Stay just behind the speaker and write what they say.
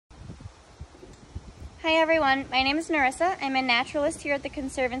Hi everyone, my name is Narissa. I'm a naturalist here at the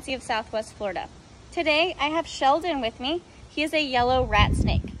Conservancy of Southwest Florida. Today I have Sheldon with me. He is a yellow rat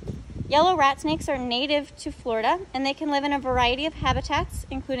snake. Yellow rat snakes are native to Florida and they can live in a variety of habitats,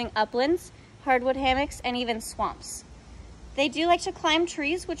 including uplands, hardwood hammocks, and even swamps. They do like to climb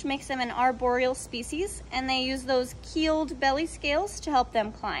trees, which makes them an arboreal species, and they use those keeled belly scales to help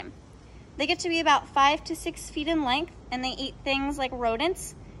them climb. They get to be about 5 to 6 feet in length, and they eat things like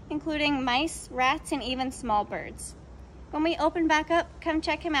rodents, including mice, rats, and even small birds. When we open back up, come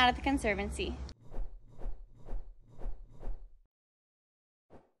check him out at the Conservancy.